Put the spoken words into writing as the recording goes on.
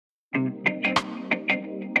We'll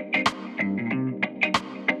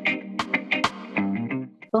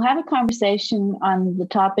have a conversation on the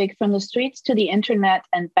topic From the Streets to the Internet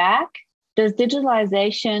and Back. Does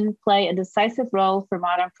digitalization play a decisive role for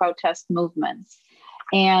modern protest movements?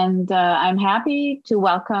 And I'm happy to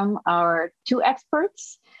welcome our two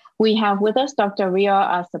experts. We have with us Dr. Rio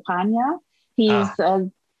Astapania. He's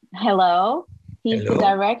hello. He's the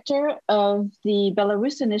director of the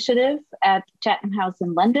Belarus Initiative at Chatham House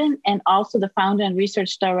in London, and also the founder and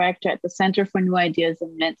research director at the Center for New Ideas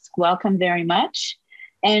in Minsk. Welcome very much.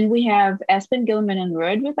 And we have Espen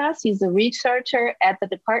Gilman-Rød with us. He's a researcher at the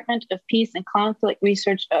Department of Peace and Conflict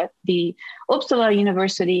Research at the Uppsala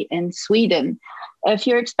University in Sweden. If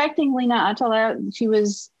you're expecting Lena Atala, she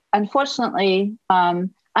was unfortunately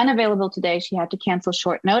unavailable today. She had to cancel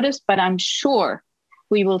short notice, but I'm sure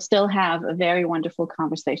we will still have a very wonderful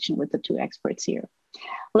conversation with the two experts here.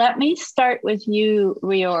 Let me start with you,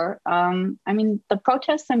 Rior. The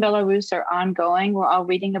protests in Belarus are ongoing. We're all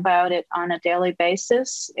reading about it on a daily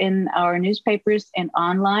basis in our newspapers and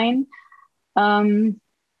online. From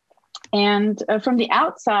the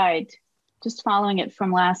outside, just following it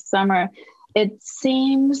from last summer, it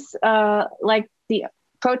seems like the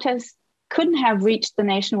protests couldn't have reached the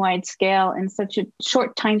nationwide scale in such a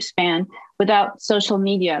short time span without social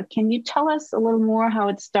media. Can you tell us a little more how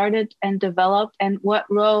it started and developed and what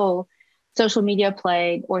role social media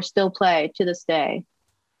played or still play to this day?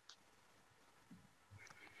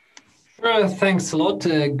 Sure, thanks a lot.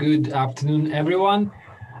 Good afternoon, everyone.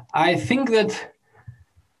 I think that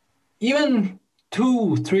even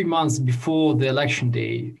 2-3 months before the election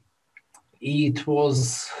day, it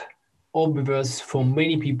was obvious for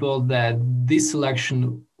many people that this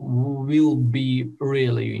election will be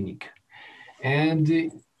really unique.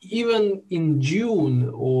 And even in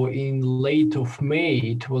June or in late of May,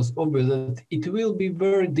 it was obvious that it will be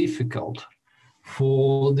very difficult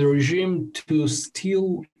for the regime to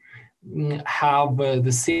still have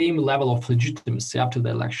the same level of legitimacy after the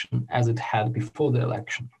election as it had before the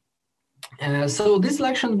election. So this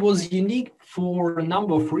election was unique for a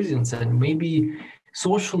number of reasons, and maybe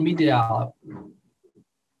social media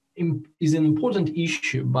is an important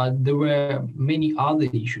issue, but there were many other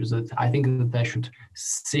issues that I think that I should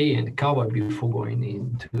say and cover before going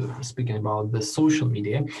into speaking about the social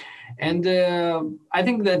media. And I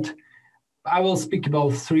think that I will speak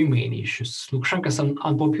about three main issues: Lukashenko's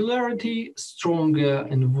unpopularity, stronger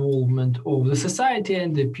involvement of the society,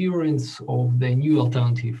 and the appearance of the new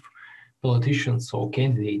alternative politicians or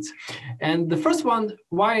candidates. And the first one,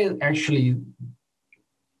 why actually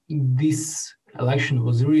this election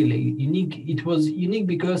was really unique. It was unique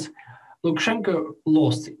because Lukashenko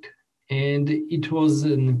lost it. And it was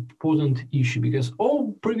an important issue because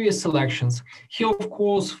all previous elections, he of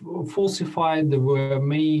course falsified. There were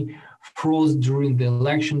many frauds during the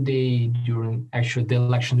election day, during actually the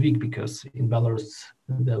election week, because in Belarus,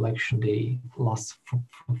 the election day lasts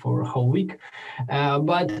for a whole week.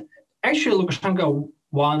 But actually Lukashenko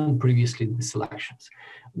won previously these elections.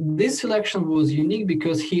 This election was unique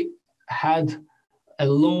because he had a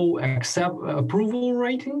low approval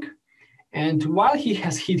rating, and while he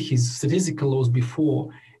has hit his statistical lows before,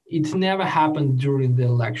 it never happened during the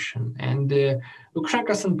election. And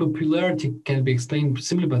Lukashenko's unpopularity can be explained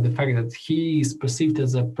simply by the fact that he is perceived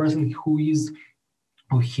as a person who is,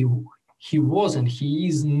 or he was, and he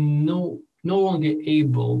is no longer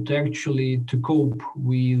able to actually to cope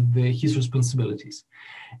with his responsibilities.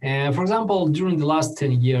 For example, during the last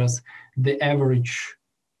 10 years, the average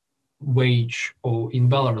wage in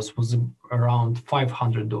Belarus was around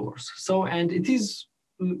 $500. So, and it is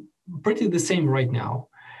pretty the same right now.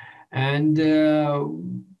 And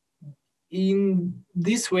in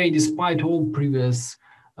this way, despite all previous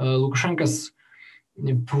Lukashenko's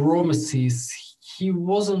promises, he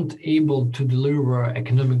wasn't able to deliver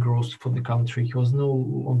economic growth for the country. He was no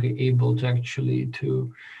longer able to actually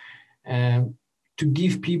to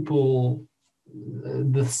give people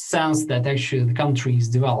the sense that actually the country is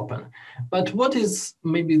developing. But what is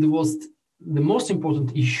maybe the most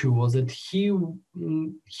important issue was that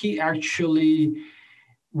he actually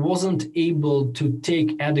wasn't able to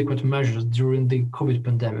take adequate measures during the COVID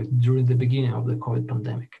pandemic, during the beginning of the COVID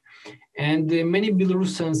pandemic. And many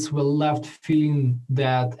Belarusians were left feeling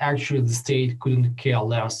that actually the state couldn't care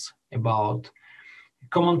less about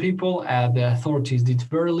common people. The authorities did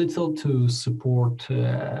very little to support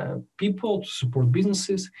people, to support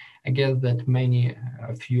businesses. I guess that many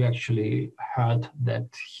of you actually heard that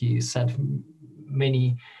he said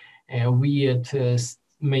many weird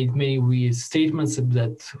made many weird statements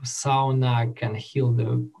that sauna can heal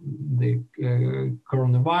the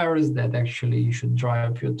coronavirus, that actually you should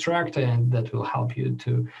drive your tractor and that will help you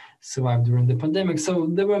to survive during the pandemic. So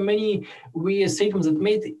there were many weird statements that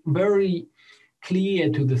made it very clear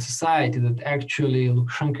to the society that actually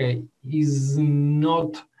Lukashenko is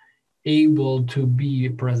not able to be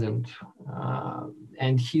present,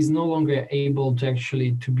 and he's no longer able to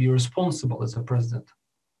actually to be responsible as a president.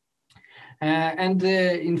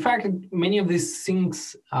 In fact, many of these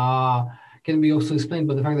things can be also explained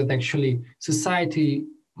by the fact that actually society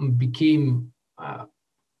became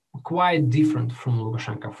quite different from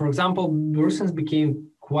Lukashenko. For example, Russians became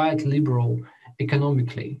quite liberal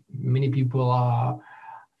economically. Many people are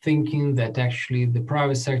thinking that actually the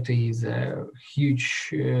private sector is a huge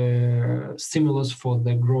stimulus for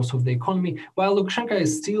the growth of the economy, while Lukashenko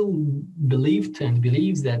still believed and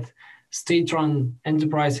believes that state-run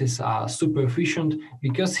enterprises are super efficient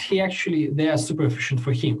because they are super efficient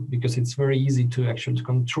for him, because it's very easy to actually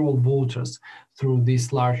control voters through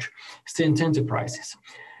these large state enterprises.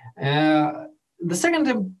 The second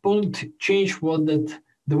important change was that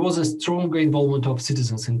there was a stronger involvement of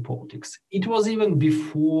citizens in politics. It was even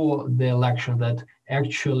before the election that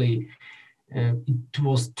actually, it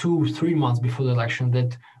was 2-3 months before the election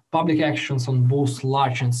that public actions on both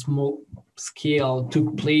large and small scale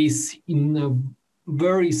took place in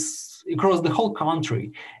across the whole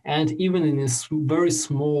country, and even in very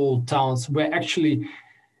small towns where actually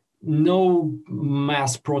no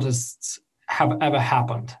mass protests have ever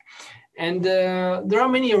happened. And there are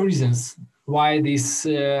many reasons why this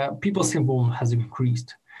people's involvement has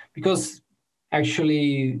increased, because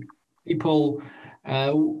actually people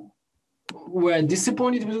were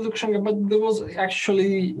disappointed with Lukashenko, but there was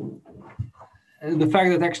actually the fact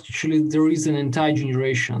that actually there is an entire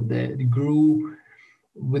generation that grew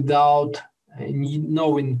without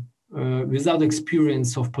knowing, without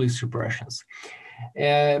experience of police repressions.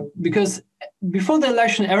 Because before the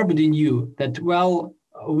election, everybody knew that, well,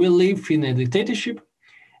 we live in a dictatorship,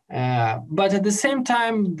 but at the same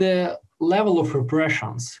time, the level of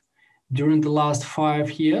repressions during the last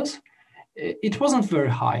 5 years, it wasn't very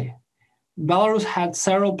high. Belarus had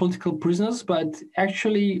several political prisoners, but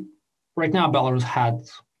actually, right now, Belarus had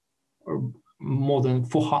more than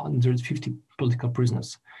 450 political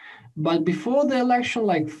prisoners. But before the election,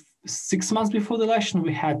 like 6 months before the election,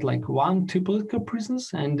 we had like 1-2 political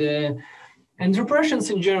prisoners, and repressions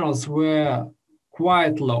in general were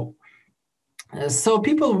quite low. So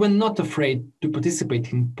people were not afraid to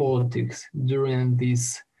participate in politics during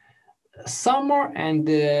this summer, and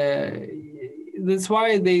that's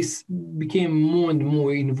why they became more and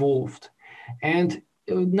more involved. And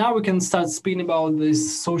now we can start speaking about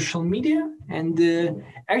this social media, and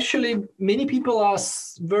actually many people are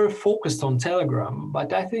very focused on Telegram,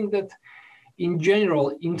 but I think that in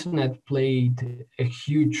general, internet played a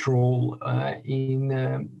huge role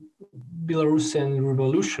in Belarusian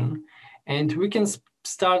revolution. And we can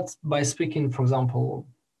start by speaking, for example,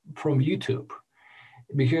 from YouTube,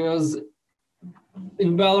 because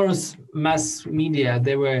in Belarus, mass media,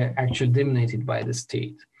 they were actually dominated by the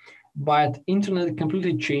state. But internet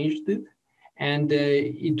completely changed it, and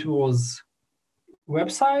it was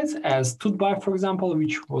websites as Tutbuy, for example,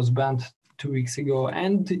 which was banned 2 weeks ago,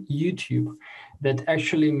 and YouTube that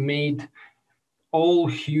actually made all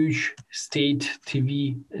huge state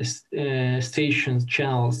TV stations,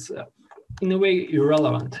 channels, in a way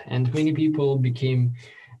irrelevant, and many people became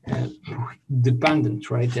dependent,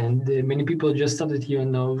 right? And many people just started,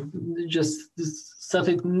 just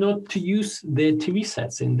started not to use their TV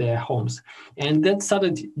sets in their homes, and that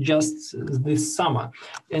started just this summer,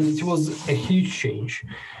 and it was a huge change.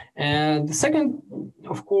 And the second,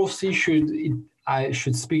 of course, issue I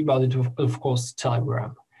should speak about it, of course,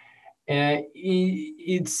 Telegram.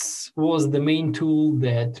 It was the main tool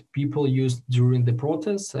that people used during the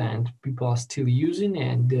protests, and people are still using.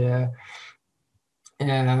 And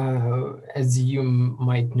as you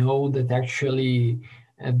might know, that actually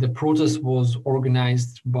the protest was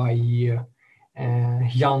organized by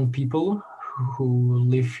young people who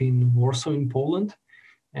live in Warsaw, in Poland,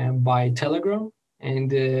 by Telegram.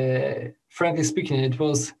 And frankly speaking, it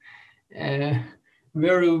was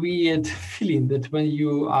very weird feeling that when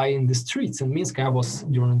you are in the streets, in Minsk, I was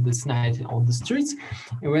during this night on the streets,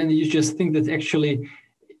 and when you just think that actually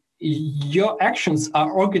your actions are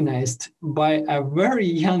organized by a very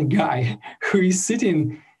young guy who is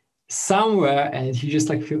sitting somewhere, and he just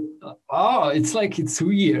like feel, oh, it's like it's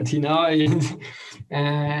weird,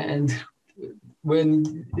 and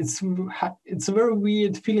when it's a very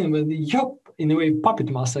weird feeling when your in a way, puppet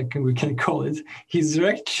master, we can call it. He's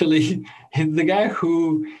actually the guy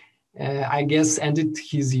who, I guess, ended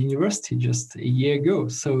his university just a year ago.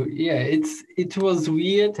 So yeah, it was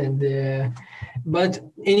weird, and but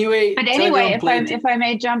anyway. But anyway, if I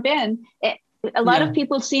may jump in, a lot of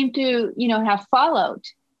people seem to, have followed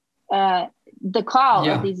the call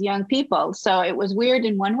of these young people. So it was weird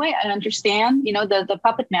in one way. I understand, the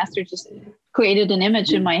puppet master just created an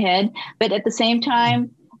image in my head, but at the same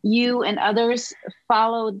time, you and others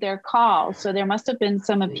followed their call. So there must have been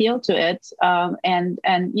some appeal to it. And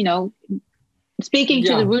speaking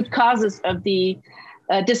to the root causes of the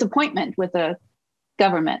disappointment with the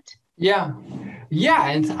government. Yeah.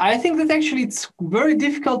 And I think that actually it's very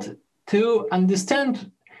difficult to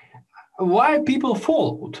understand why people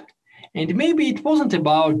followed. And maybe it wasn't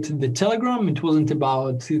about the telegram, it wasn't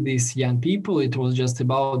about these young people, it was just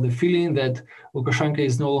about the feeling that Lukashenko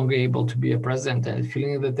is no longer able to be a president, and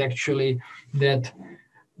feeling that actually that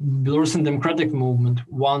Belarusian democratic movement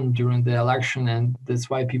won during the election, and that's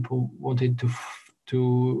why people wanted to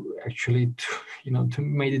actually to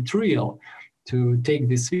make it real, to take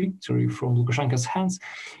this victory from Lukashenko's hands.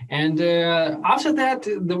 And after that,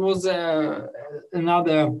 there was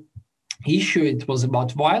another issue. It was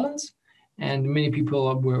about violence, and many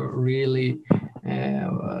people were really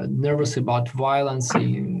nervous about violence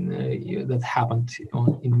that happened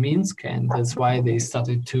in Minsk, and that's why they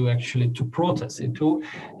started to protest.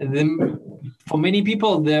 For many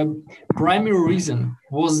people, the primary reason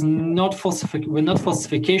was not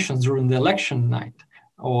falsifications during the election night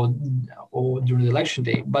or during the election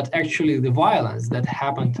day, but actually the violence that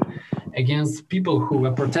happened against people who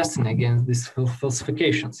were protesting against these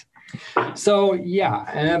falsifications. So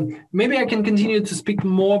maybe I can continue to speak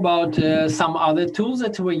more about some other tools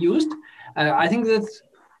that were used. I think that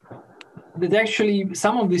actually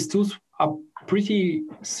some of these tools are pretty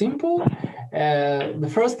simple. The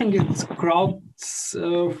first thing is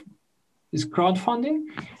crowdfunding,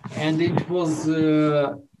 and it was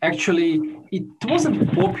it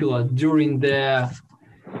wasn't popular during the.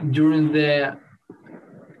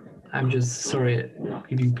 I'm just sorry.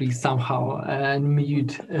 Could you please somehow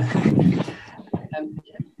unmute?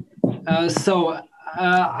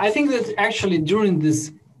 I think that actually during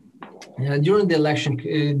the election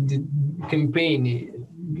campaign,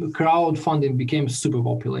 crowdfunding became super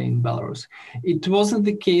popular in Belarus. It wasn't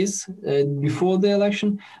the case before the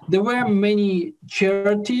election. There were many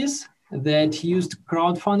charities that used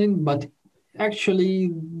crowdfunding, but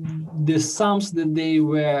actually the sums that they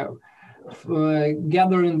were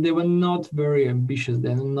gathering, they were not very ambitious,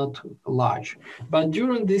 they were not large. But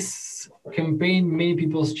during this campaign, many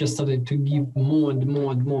people just started to give more and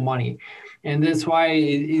more and more money, and that's why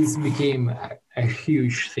it became a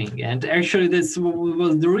huge thing. And actually this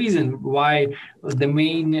was the reason why the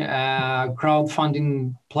main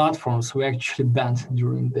crowdfunding platforms were actually banned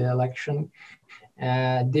during the election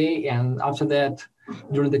day, and after that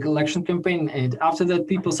during the election campaign, and after that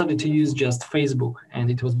people started to use just Facebook, and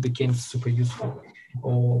it became super useful,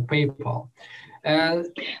 or PayPal.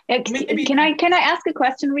 Can I ask a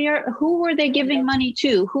question, Ria? Who were they giving money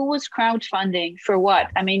to? Who was crowdfunding for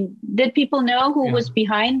what? I mean, did people know who was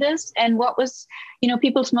behind this, and what was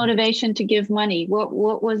people's motivation to give money?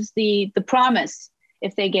 What was the promise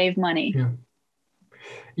if they gave money?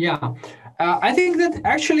 I think that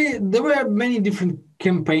actually there were many different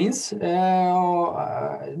campaigns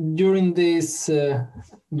during this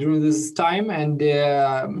time, and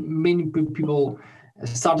many people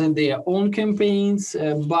started their own campaigns.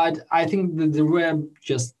 But I think that there were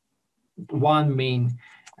just one main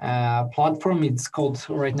platform. It's called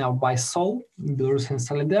right now by Sol, Belarusian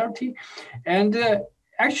Solidarity, and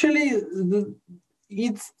actually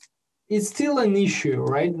it's still an issue,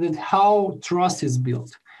 right? That how trust is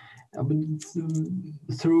built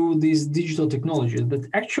through this digital technology, that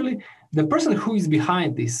actually the person who is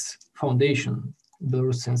behind this foundation,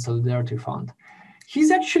 Belarusian Solidarity Fund,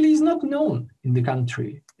 he's actually is not known in the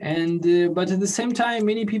country, and but at the same time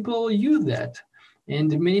many people use that,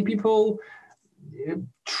 and many people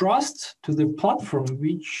trust to the platform,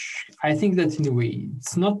 which I think that in a way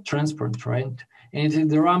it's not transparent, right?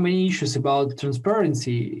 And there are many issues about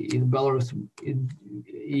transparency in Belarus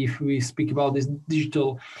if we speak about these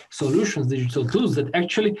digital solutions, digital tools, that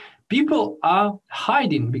actually people are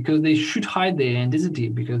hiding because they should hide their identity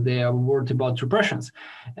because they are worried about repressions.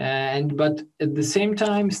 But at the same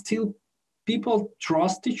time, still people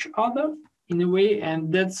trust each other in a way,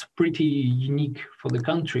 and that's pretty unique for the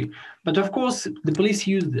country. But of course, the police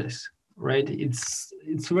use this, right? It's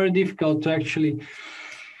very difficult to actually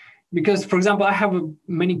because, for example, I have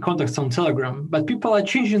many contacts on Telegram, but people are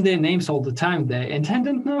changing their names all the time there, and I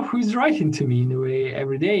don't know who's writing to me in a way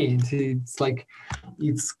every day. It's like,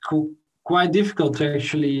 it's quite difficult to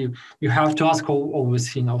actually, you have to ask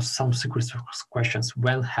always, some secret questions.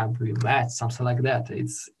 When have we met? Something like that.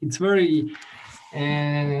 It's very,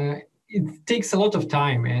 it takes a lot of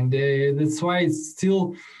time, and that's why it's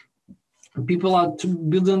still, people are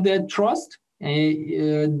building their trust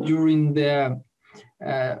during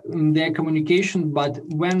in their communication. But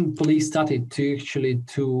when police started to actually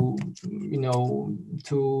to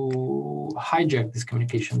hijack this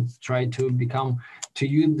communication, try to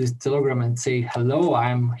use this Telegram and say, hello,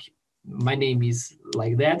 my name is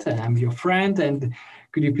like that, and I'm your friend, and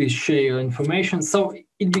could you please share your information? So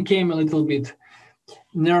it became a little bit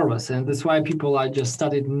nervous, and that's why people are just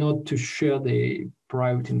started not to share the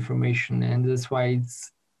private information, and that's why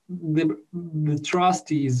it's the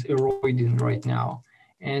trust is eroding right now,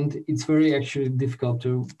 and it's very actually difficult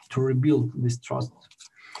to rebuild this trust.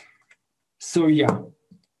 So yeah,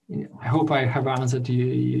 I hope I have answered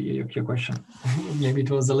your question. Maybe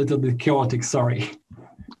it was a little bit chaotic, sorry.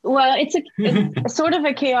 Well, it's a sort of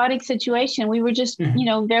a chaotic situation. We were just,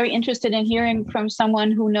 very interested in hearing from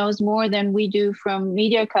someone who knows more than we do from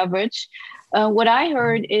media coverage. What I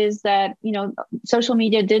heard is that, social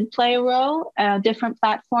media did play a role, different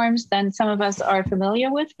platforms than some of us are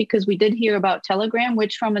familiar with, because we did hear about Telegram,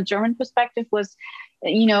 which from a German perspective was,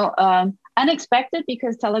 unexpected,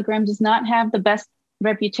 because Telegram does not have the best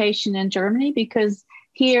reputation in Germany, because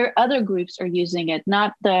here other groups are using it,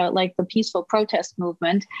 not the peaceful protest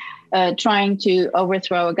movement, trying to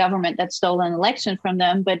overthrow a government that stole an election from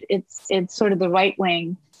them, but it's sort of the right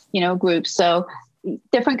wing, group. So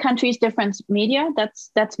different countries, different media.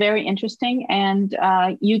 That's very interesting, and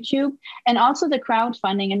YouTube, and also the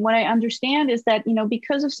crowdfunding. And what I understand is that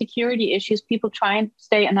because of security issues, people try and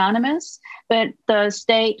stay anonymous, but the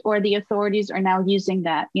state or the authorities are now using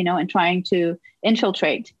that, and trying to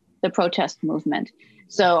infiltrate the protest movement.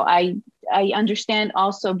 So I understand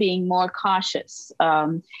also being more cautious.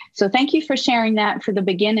 So thank you for sharing that for the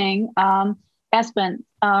beginning. Espen,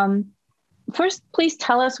 first, please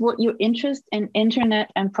tell us what your interest in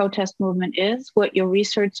internet and protest movement is, what your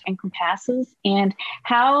research encompasses, and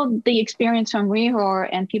how the experience from Rihor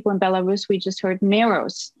and people in Belarus we just heard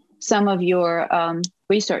mirrors some of your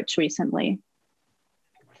research recently.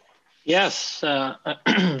 Yes.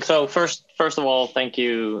 So first of all, thank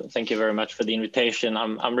you very much for the invitation.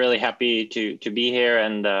 I'm really happy to be here,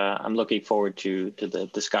 and I'm looking forward to the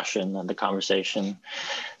discussion and the conversation.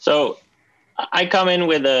 So I come in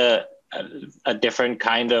with a different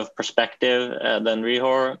kind of perspective than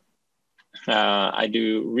Rihor. I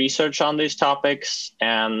do research on these topics,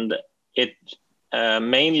 and it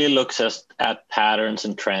mainly looks at patterns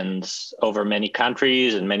and trends over many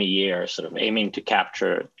countries and many years, sort of aiming to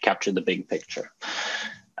capture the big picture.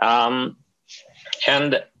 And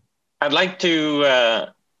I'd like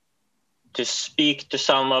to speak to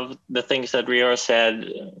some of the things that Rihor said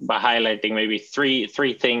by highlighting maybe three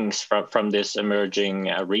things from this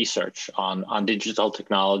emerging research on digital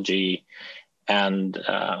technology and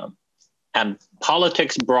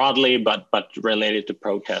politics broadly, but related to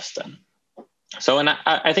protest then. So, and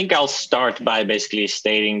I think I'll start by basically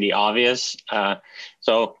stating the obvious.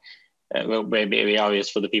 So it may be obvious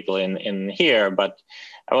for the people in here, but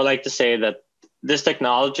I would like to say that this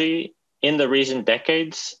technology, in the recent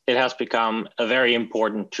decades, it has become a very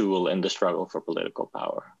important tool in the struggle for political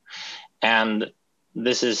power. And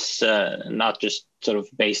this is not just sort of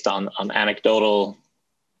based on anecdotal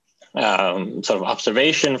sort of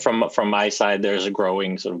observation from my side. There's a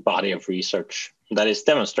growing sort of body of research that is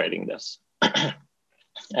demonstrating this.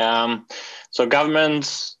 So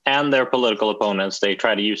governments and their political opponents, they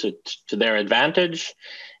try to use it to their advantage,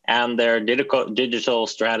 and their digital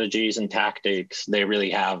strategies and tactics, they really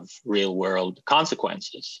have real world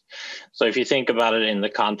consequences. So if you think about it in the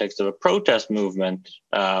context of a protest movement,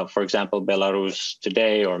 for example, Belarus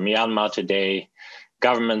today or Myanmar today,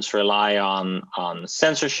 governments rely on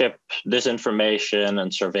censorship, disinformation,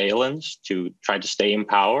 and surveillance to try to stay in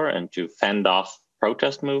power and to fend off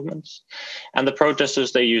protest movements. And the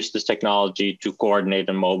protesters, they use this technology to coordinate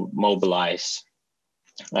and mobilize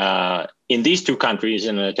in these two countries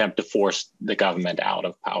in an attempt to force the government out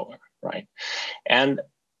of power, right? And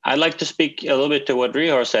I'd like to speak a little bit to what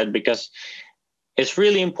Rihor said, because it's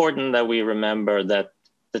really important that we remember that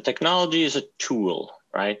the technology is a tool,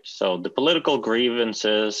 right? So the political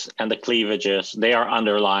grievances and the cleavages, they are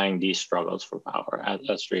underlying these struggles for power.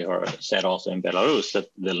 As Rihor said also in Belarus, that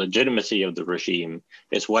the legitimacy of the regime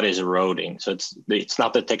is what is eroding. So it's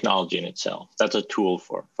not the technology in itself. That's a tool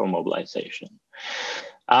for mobilization.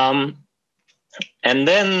 And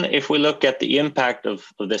then if we look at the impact of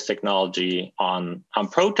this technology on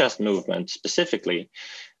protest movements specifically,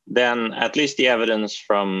 then at least the evidence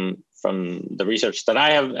from the research that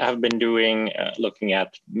I have been doing, looking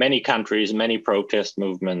at many countries, many protest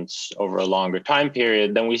movements over a longer time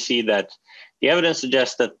period, then we see that the evidence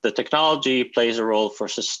suggests that the technology plays a role for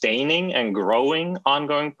sustaining and growing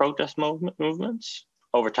ongoing protest movements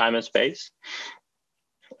over time and space.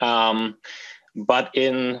 But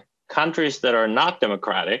in countries that are not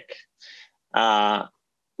democratic,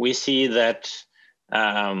 we see that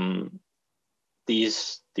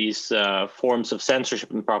these forms of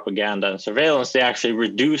censorship and propaganda and surveillance, they actually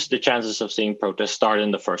reduce the chances of seeing protests start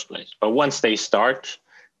in the first place. But once they start,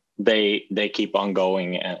 they keep on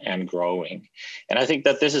going and growing. And I think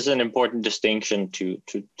that this is an important distinction to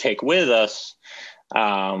take with us,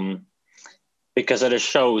 because it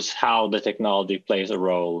shows how the technology plays a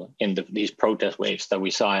role in these protest waves that we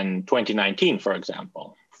saw in 2019, for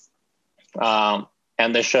example.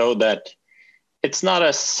 And they show that it's not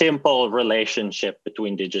a simple relationship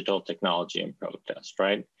between digital technology and protest,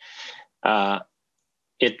 right?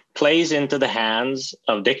 It plays into the hands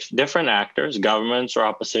of different actors, governments or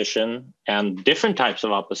opposition, and different types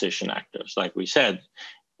of opposition actors. Like we said,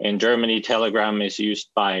 in Germany, Telegram is used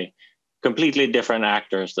by completely different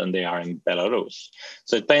actors than they are in Belarus.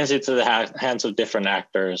 So it plays into the hands of different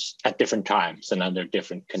actors at different times and under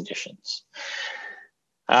different conditions.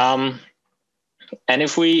 And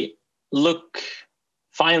if we look,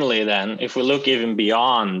 finally then, if we look even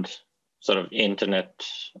beyond sort of internet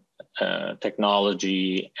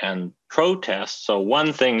technology and protests, so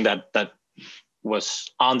one thing that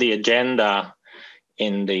was on the agenda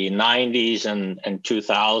in the 90s and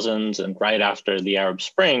 2000s and right after the Arab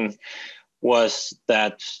Spring was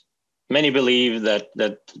that many believed that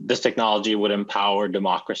this technology would empower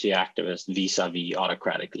democracy activists vis-a-vis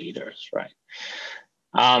autocratic leaders, right?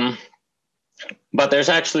 But there's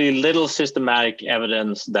actually little systematic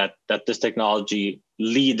evidence that this technology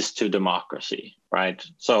leads to democracy, right?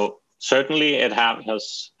 So certainly it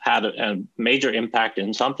has had a major impact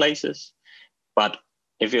in some places, but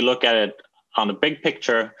if you look at it on the big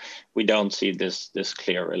picture, we don't see this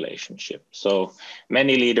clear relationship. So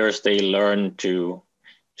many leaders, they learn to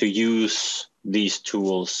use these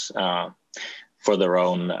tools for their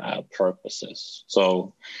own purposes.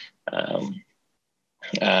 So,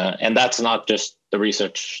 and that's not just the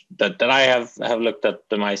research that I have looked at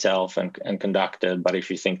myself and conducted, but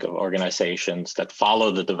if you think of organizations that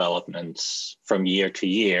follow the developments from year to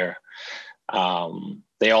year,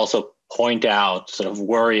 they also point out sort of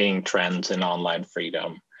worrying trends in online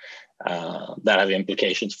freedom that have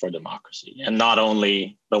implications for democracy, and not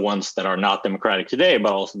only the ones that are not democratic today,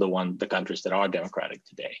 but also the countries that are democratic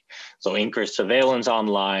today. So increased surveillance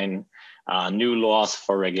online, new laws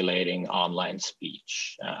for regulating online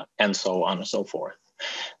speech, and so on and so forth.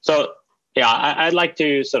 So yeah, I'd like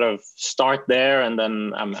to sort of start there, and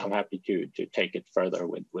then I'm happy to take it further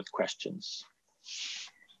with questions.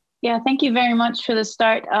 Yeah, thank you very much for the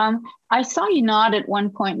start. I saw you nod at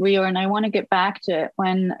one point, Rio, and I want to get back to it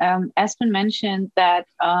when Espen mentioned that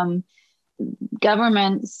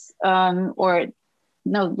governments,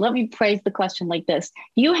 let me phrase the question like this.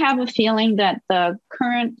 Do you have a feeling that the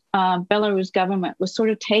current Belarus government was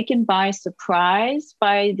sort of taken by surprise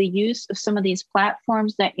by the use of some of these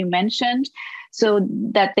platforms that you mentioned, so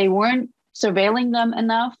that they weren't surveilling them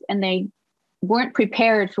enough and they weren't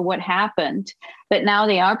prepared for what happened, but now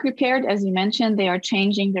they are prepared? As you mentioned, they are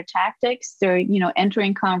changing their tactics. They're,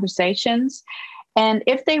 entering conversations. And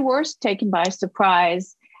if they were taken by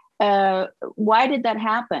surprise, why did that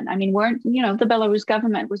happen? I mean, the Belarus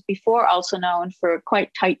government was before also known for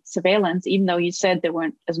quite tight surveillance, even though you said there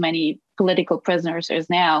weren't as many political prisoners as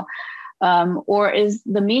now. Or is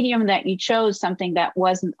the medium that you chose something that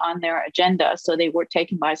wasn't on their agenda, so they were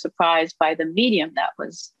taken by surprise by the medium that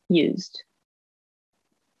was used?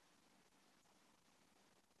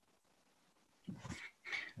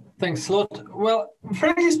 Thanks a lot. Well,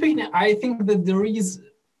 frankly speaking, I think that there is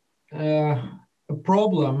a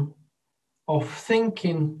problem of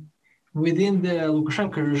thinking within the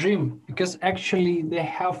Lukashenko regime, because actually they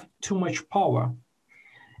have too much power.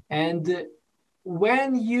 And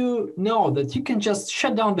when you know that you can just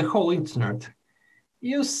shut down the whole internet,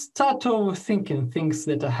 you start overthinking things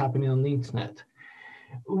that are happening on the internet.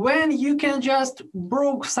 When you can just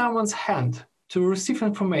broke someone's hand to receive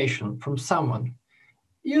information from someone,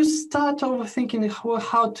 you start overthinking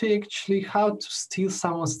how to steal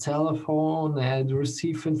someone's telephone and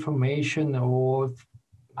receive information, or,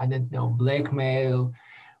 I don't know, blackmail,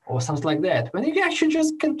 or something like that, when you actually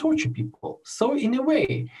just can torture people. So in a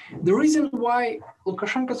way, the reason why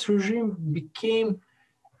Lukashenko's regime became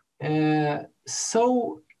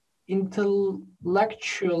so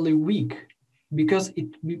intellectually weak, because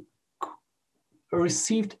it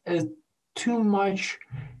received too much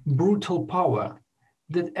brutal power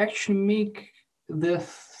that actually make the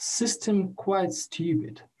system quite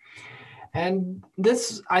stupid. And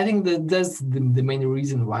I think that's the main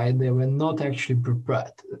reason why they were not actually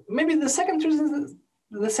prepared. Maybe the second reason,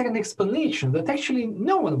 the second explanation, that actually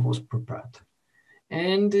no one was prepared.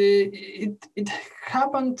 And it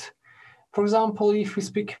happened, for example, if we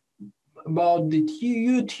speak about the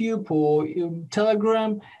YouTube or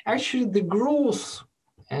Telegram, actually the growth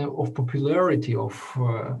of popularity of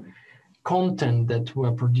content that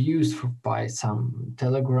were produced by some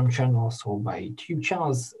Telegram channels or by YouTube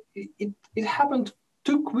channels, it happened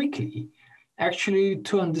too quickly, actually,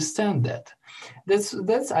 to understand that.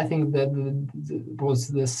 That's I think that was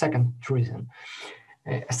the second reason,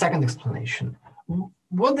 a second explanation.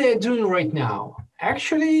 What they're doing right now,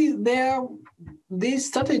 actually, they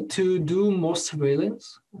started to do more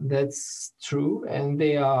surveillance. That's true, and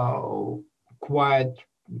they are quite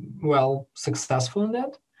well successful in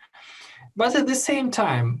that. But at the same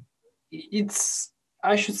time,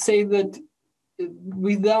 I should say that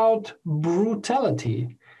without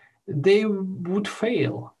brutality, they would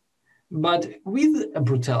fail. But with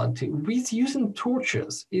brutality, with using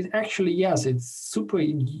tortures, it actually, yes, it's super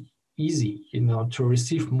easy, to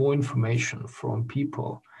receive more information from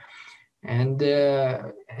people. And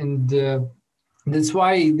that's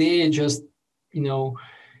why they just,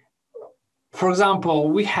 for example,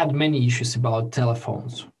 we had many issues about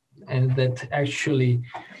telephones, and that actually,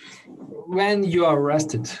 when you are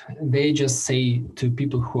arrested, they just say to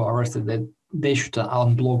people who are arrested that they should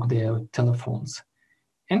unblock their telephones.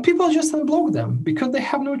 And people just unblock them because they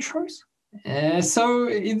have no choice.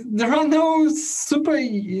 There are no super,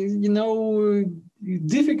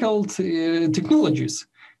 difficult technologies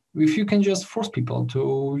if you can just force people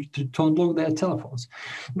to unblock their telephones.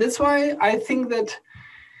 That's why I think that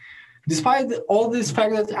despite all this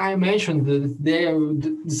fact that I mentioned,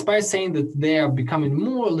 that despite saying that they are becoming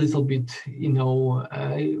more a little bit,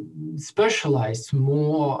 specialized,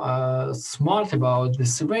 more smart about the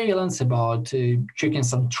surveillance, about checking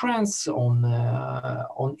some trends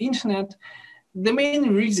on internet, the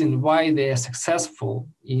main reason why they are successful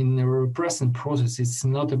in the repressing process is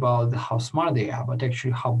not about how smart they are, but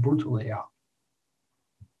actually how brutal they are.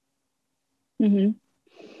 Mm-hmm.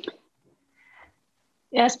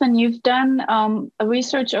 Espen, you've done a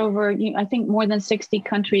research over, I think, more than 60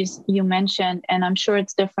 countries you mentioned, and I'm sure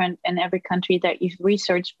it's different in every country that you've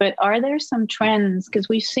researched, but are there some trends? Because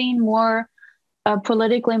we've seen more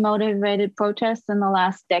politically motivated protests in the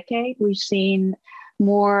last decade. We've seen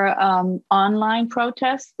more online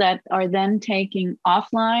protests that are then taking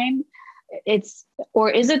offline. Or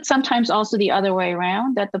is it sometimes also the other way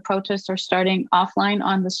around, that the protests are starting offline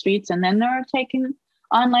on the streets and then they're taking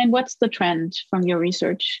online? What's the trend from your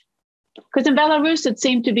research? Because in Belarus, it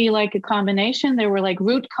seemed to be like a combination. There were like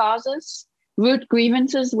root causes, root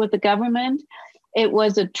grievances with the government. It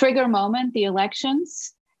was a trigger moment, the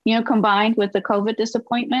elections, combined with the COVID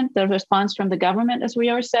disappointment, the response from the government, as we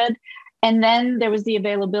already said. And then there was the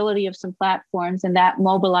availability of some platforms, and that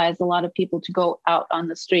mobilized a lot of people to go out on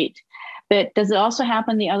the street. But does it also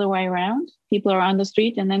happen the other way around? People are on the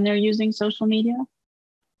street and then they're using social media?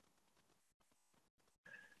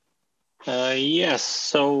 Yes.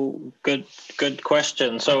 So good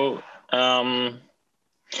question. So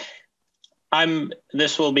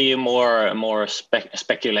this will be more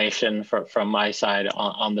speculation from my side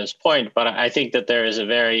on this point, but I think that there is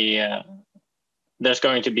there's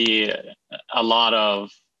going to be a lot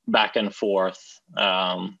of back and forth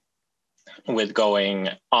with going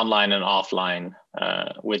online and offline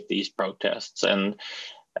with these protests, and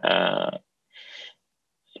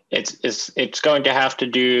it's going to have to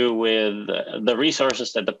do with the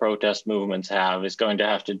resources that the protest movements have. Is going to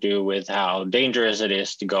have to do with how dangerous it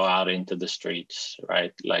is to go out into the streets,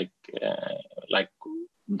 right? Like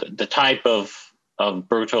the type of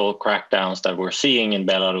brutal crackdowns that we're seeing in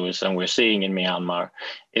Belarus and we're seeing in Myanmar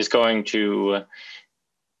is going to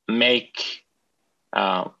make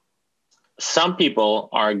some people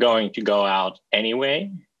are going to go out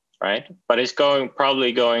anyway, right? But it's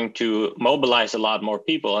probably going to mobilize a lot more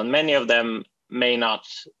people, and many of them may not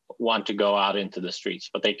want to go out into the streets,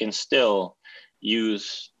 but they can still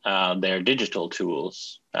use their digital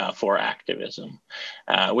tools for activism,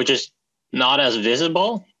 which is not as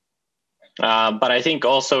visible. But I think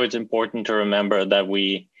also it's important to remember that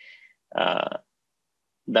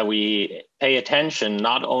that we pay attention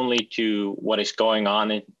not only to what is going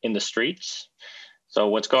on in the streets. So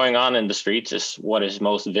what's going on in the streets is what is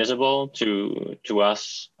most visible to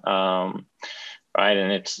us, right?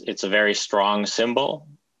 And it's a very strong symbol,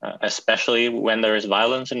 especially when there is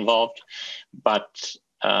violence involved. But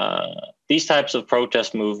these types of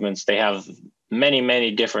protest movements, they have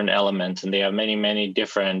many different elements, and they have many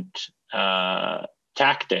different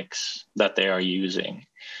tactics that they are using.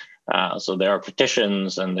 So there are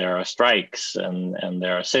petitions, and there are strikes, and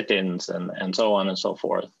there are sit-ins, and so on and so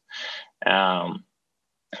forth,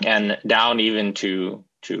 and down even to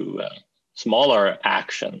smaller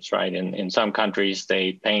actions. Right? In some countries,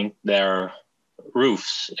 they paint their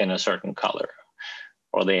roofs in a certain color,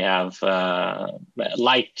 or they have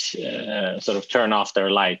light sort of turn off their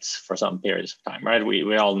lights for some periods of time. Right?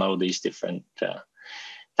 We all know these different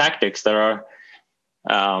tactics that are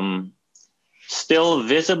still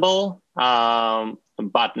visible,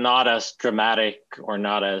 but not as dramatic or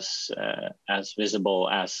not as visible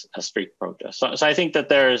as a street protest. So I think that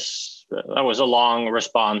that was a long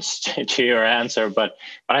response to your answer, but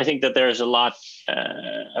I think that there's a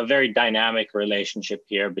very dynamic relationship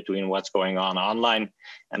here between what's going on online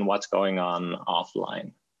and what's going on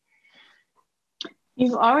offline.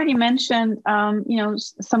 You've already mentioned,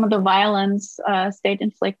 some of the violence,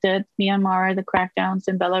 state-inflicted, Myanmar, the crackdowns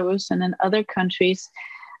in Belarus and in other countries.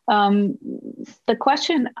 The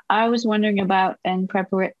question I was wondering about in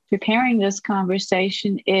preparing this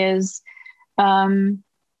conversation is,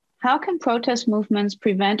 how can protest movements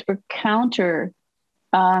prevent or counter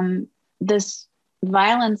this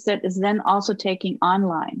violence that is then also taking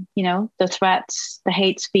online? The threats, the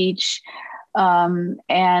hate speech,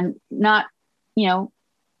 and not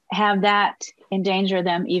have that endanger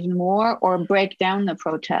them even more or break down the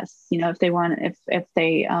protests, if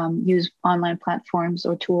they use online platforms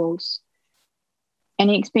or tools.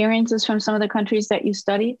 Any experiences from some of the countries that you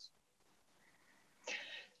studied?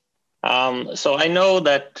 So I know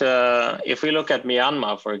that if we look at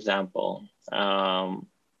Myanmar, for example,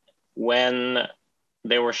 when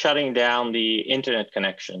they were shutting down the internet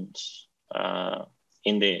connections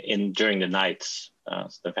during the nights,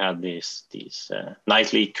 so they've had these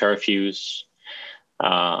nightly curfews,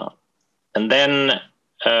 and then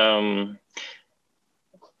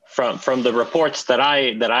from the reports that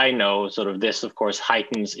I know, sort of this, of course,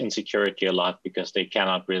 heightens insecurity a lot because they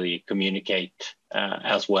cannot really communicate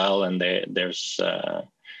as well, and there's a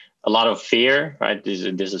lot of fear, right? This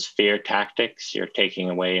is fear tactics. You're taking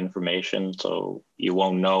away information, so you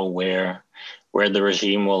won't know where the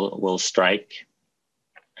regime will strike.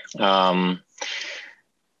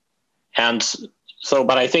 And so,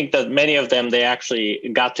 but I think that many of them, they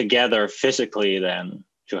actually got together physically then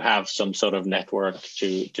to have some sort of network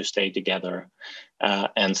to stay together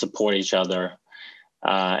and support each other.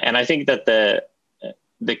 And I think that the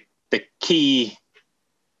key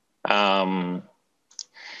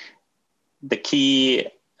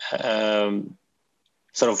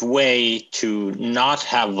sort of way to not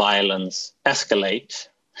have violence escalate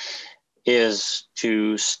is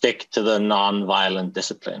to stick to the non-violent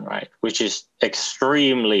discipline, right? Which is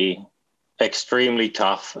extremely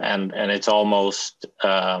tough, and it's almost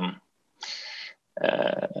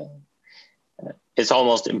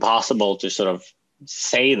impossible to sort of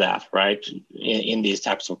say that, right? In these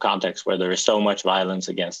types of contexts where there is so much violence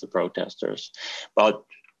against the protesters. But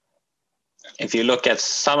if you look at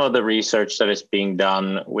some of the research that is being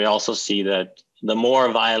done, we also see that the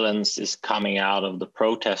more violence is coming out of the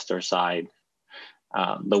protester side,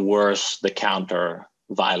 the worse the counter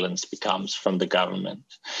violence becomes from the government.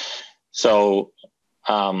 So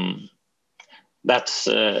that's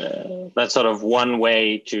sort of one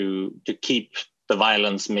way to keep the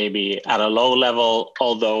violence maybe at a low level.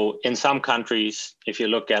 Although in some countries, if you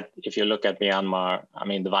look at Myanmar, I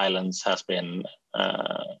mean, the violence has been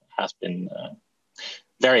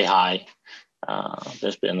very high.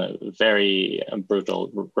 There's been a very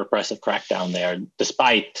brutal repressive crackdown there,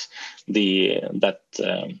 despite that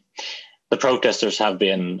the protesters have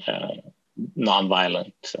been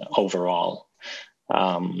nonviolent overall.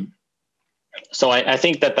 So I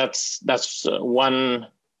think that's one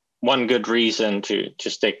good reason to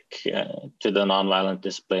stick to the nonviolent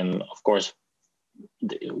discipline. Of course,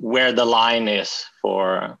 where the line is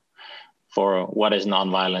for what is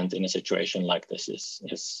nonviolent in a situation like this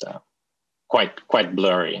is quite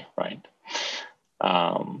blurry, right?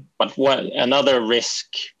 But another risk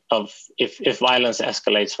of if violence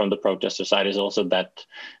escalates from the protester side is also that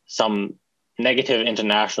some negative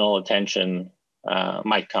international attention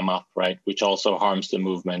might come up, right? Which also harms the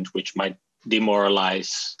movement, which might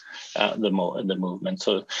demoralize the movement.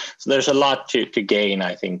 So there's a lot to gain,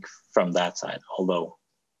 I think, from that side. Although,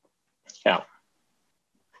 yeah.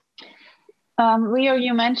 Leo,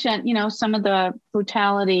 you mentioned, some of the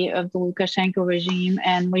brutality of the Lukashenko regime,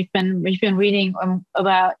 and we've been reading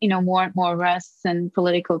about, more and more arrests and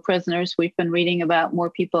political prisoners. We've been reading about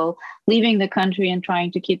more people leaving the country and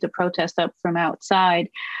trying to keep the protest up from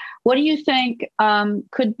outside. What do you think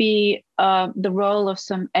could be the role of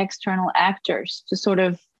some external actors to sort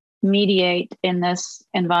of mediate in this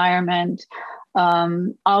environment?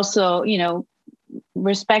 Also,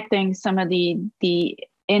 respecting some of the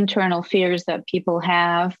internal fears that people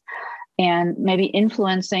have, and maybe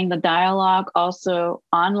influencing the dialogue also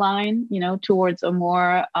online, towards a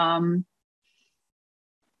more, how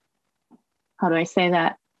do I say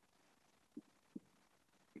that?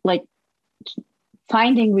 Like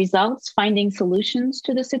finding results, finding solutions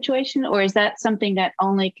to the situation? Or is that something that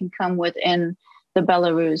only can come within the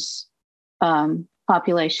Belarus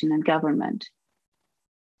population and government?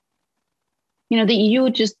 The EU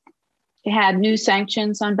just had new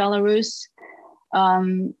sanctions on Belarus.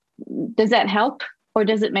 Does that help, or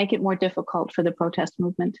does it make it more difficult for the protest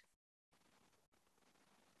movement?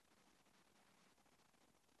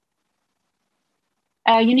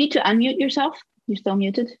 You need to unmute yourself. You're still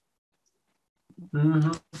muted.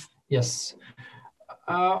 Mm-hmm. Yes.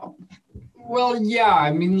 Well, yeah,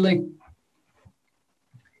 I mean, like,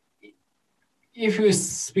 if you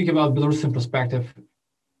speak about Belarusian perspective,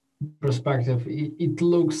 it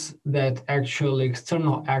looks that actually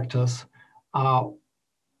external actors are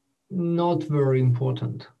not very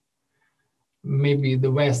important. Maybe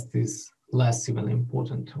the West is less even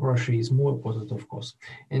important. Russia is more important, of course.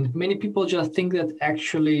 And many people just think that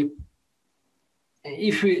actually,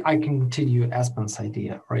 I can continue Aspen's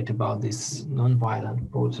idea, right, about this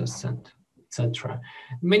non-violent protests and etc.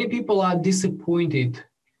 Many people are disappointed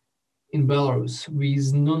in Belarus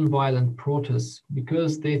with non-violent protests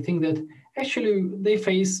because they think that actually they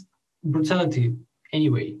face brutality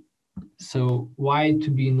anyway. So why to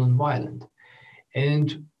be non-violent?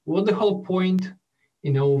 And what the whole point,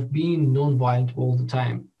 of being non-violent all the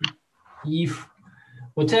time? If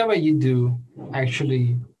whatever you do,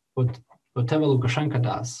 actually, whatever Lukashenko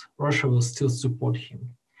does, Russia will still support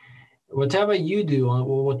him. Whatever you do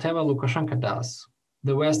or whatever Lukashenko does,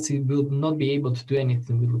 the West will not be able to do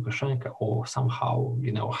anything with Lukashenko or somehow,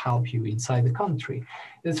 help you inside the country.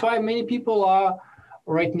 That's why many people are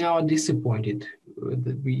right now disappointed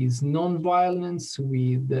with non-violence,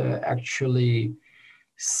 with actually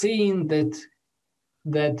seeing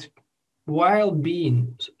that while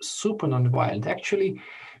being super non-violent, actually,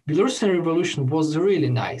 Belarusian Revolution was really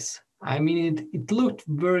nice. I mean, it looked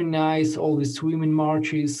very nice, all these women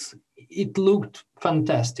marches, it looked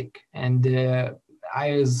fantastic. And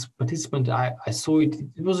I, as participant, I saw it,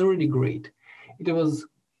 it was really great. It was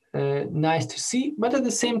nice to see, but at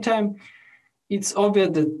the same time, it's obvious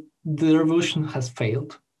that the revolution has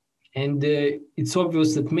failed. And it's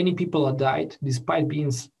obvious that many people have died despite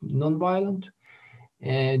being non-violent.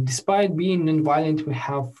 Despite being non-violent, we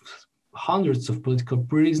have hundreds of political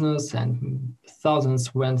prisoners and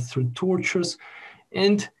thousands went through tortures.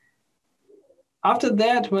 And after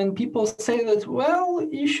that, when people say that, well,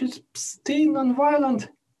 you should stay non-violent,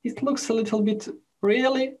 it looks a little bit,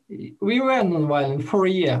 really, we were non-violent for a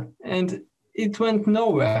year and it went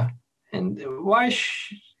nowhere. And why,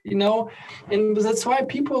 and that's why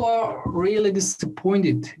people are really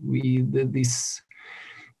disappointed with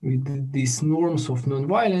these norms of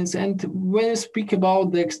non-violence. And when you speak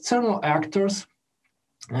about the external actors,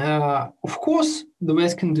 of course, the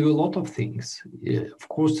West can do a lot of things. Of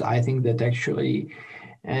course, I think that actually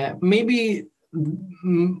maybe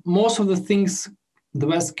most of the things the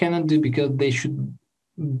West cannot do because they should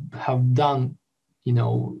have done, in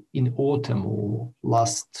autumn or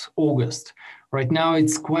last August. Right now,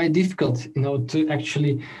 it's quite difficult, to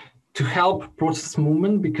actually to help protest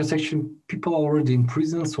movement because actually people are already in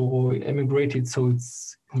prisons or emigrated. So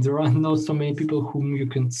there are not so many people whom you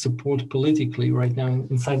can support politically right now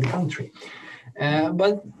inside the country.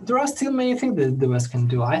 But there are still many things that the West can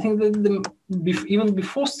do. I think that even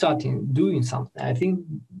before starting doing something, I think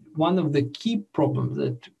one of the key problems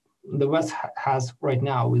that the West has right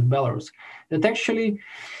now with Belarus, that actually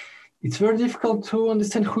it's very difficult to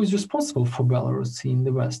understand who is responsible for Belarus in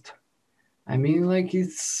the West. I mean, like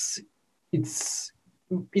it's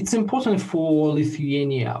important for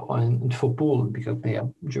Lithuania and for Poland because they are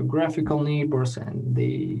geographical neighbors and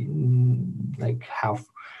they have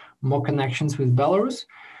more connections with Belarus.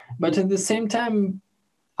 But at the same time,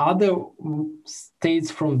 other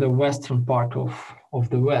states from the western part of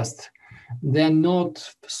the West, they're not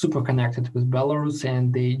super connected with Belarus,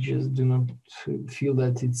 and they just do not feel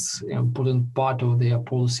that it's an important part of their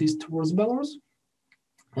policies towards Belarus.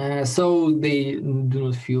 So they do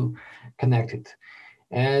not feel connected.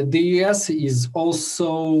 The US is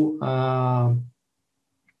also,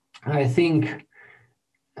 I think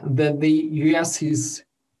that the US is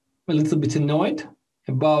a little bit annoyed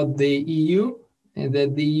about the EU, and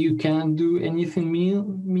that the EU can't do anything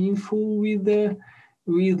meaningful with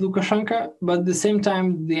Lukashenko, but at the same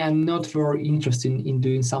time, they are not very interested in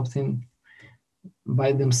doing something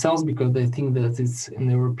by themselves because they think that it's an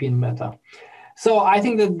European matter. So I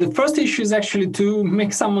think that the first issue is actually to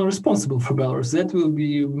make someone responsible for Belarus. That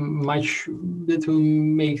will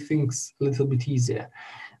make things a little bit easier.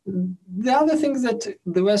 The other things that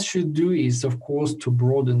the West should do is, of course, to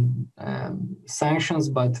broaden sanctions,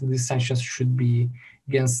 but these sanctions should be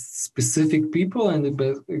against specific people and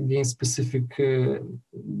against specific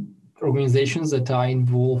organizations that are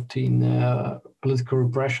involved in political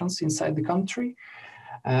repressions inside the country.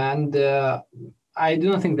 And I do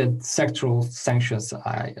not think that sectoral sanctions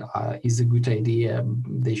is a good idea.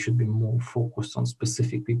 They should be more focused on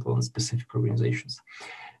specific people and specific organizations.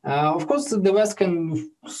 Of course, the West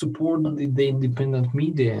can support the independent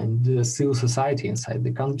media and civil society inside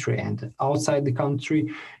the country and outside the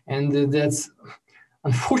country. And that's,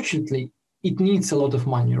 unfortunately, it needs a lot of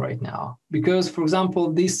money right now. Because, for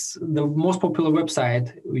example, the most popular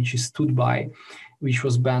website, which is Stood By, which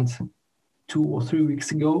was banned 2 or 3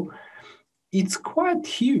 weeks ago, it's quite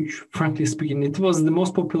huge, frankly speaking. It was the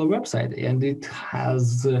most popular website, and it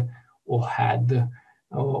has or had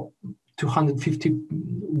 250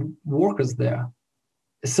 workers there.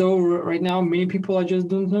 So right now, many people just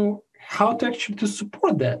don't know how to actually to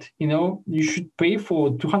support that. You know, you should pay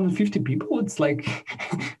for 250 people. It's like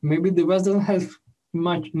maybe the West doesn't have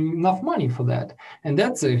enough money for that, and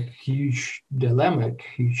that's a huge dilemma,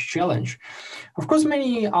 huge challenge. Of course,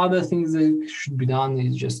 many other things that should be done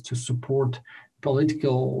is just to support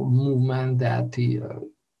political movement that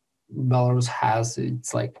Belarus has.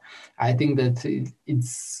 It's like, I think that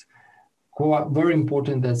it's very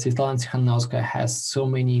important that Svetlana Tikhanovskaya has so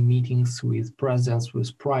many meetings with presidents,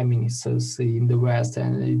 with prime ministers in the West,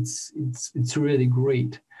 and it's really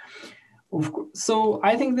great. So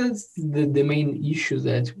I think that's the main issue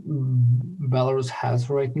that Belarus has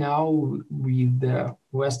right now with the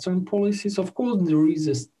Western policies. Of course, there is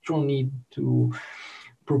a strong need to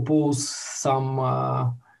propose some,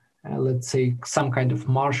 let's say, some kind of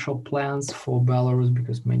Marshall plans for Belarus,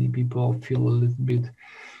 because many people feel a little bit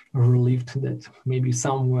relieved that maybe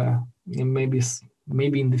somewhere, maybe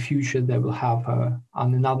in the future, they will have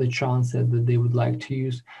another chance that they would like to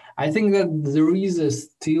use. I think that there is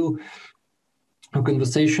still a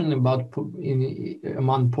conversation about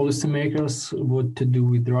among policymakers what to do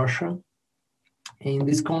with Russia in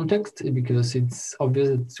this context, because it's obvious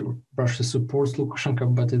that Russia supports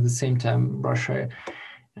Lukashenko, but at the same time, Russia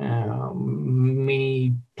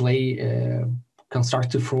may play a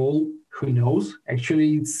constructive role. Who knows?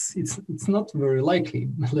 Actually, it's not very likely,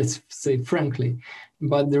 let's say frankly,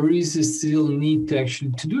 but there is still need to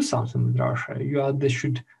actually to do something with Russia. They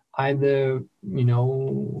should either,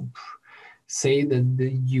 say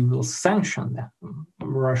that you will sanction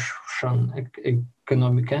Russian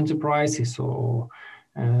economic enterprises or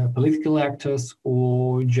political actors,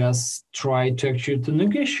 or just try to actually to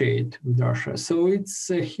negotiate with Russia. So it's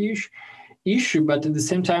a huge issue, but at the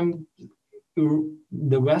same time,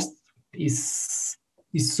 the West is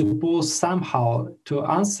supposed somehow to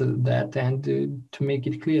answer that and to make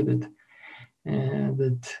it clear that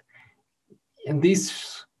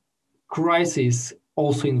this crisis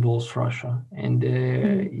also involves Russia, and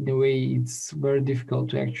in a way, it's very difficult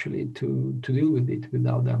to actually to deal with it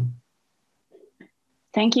without them.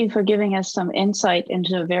 Thank you for giving us some insight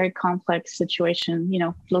into a very complex situation,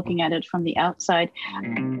 looking at it from the outside.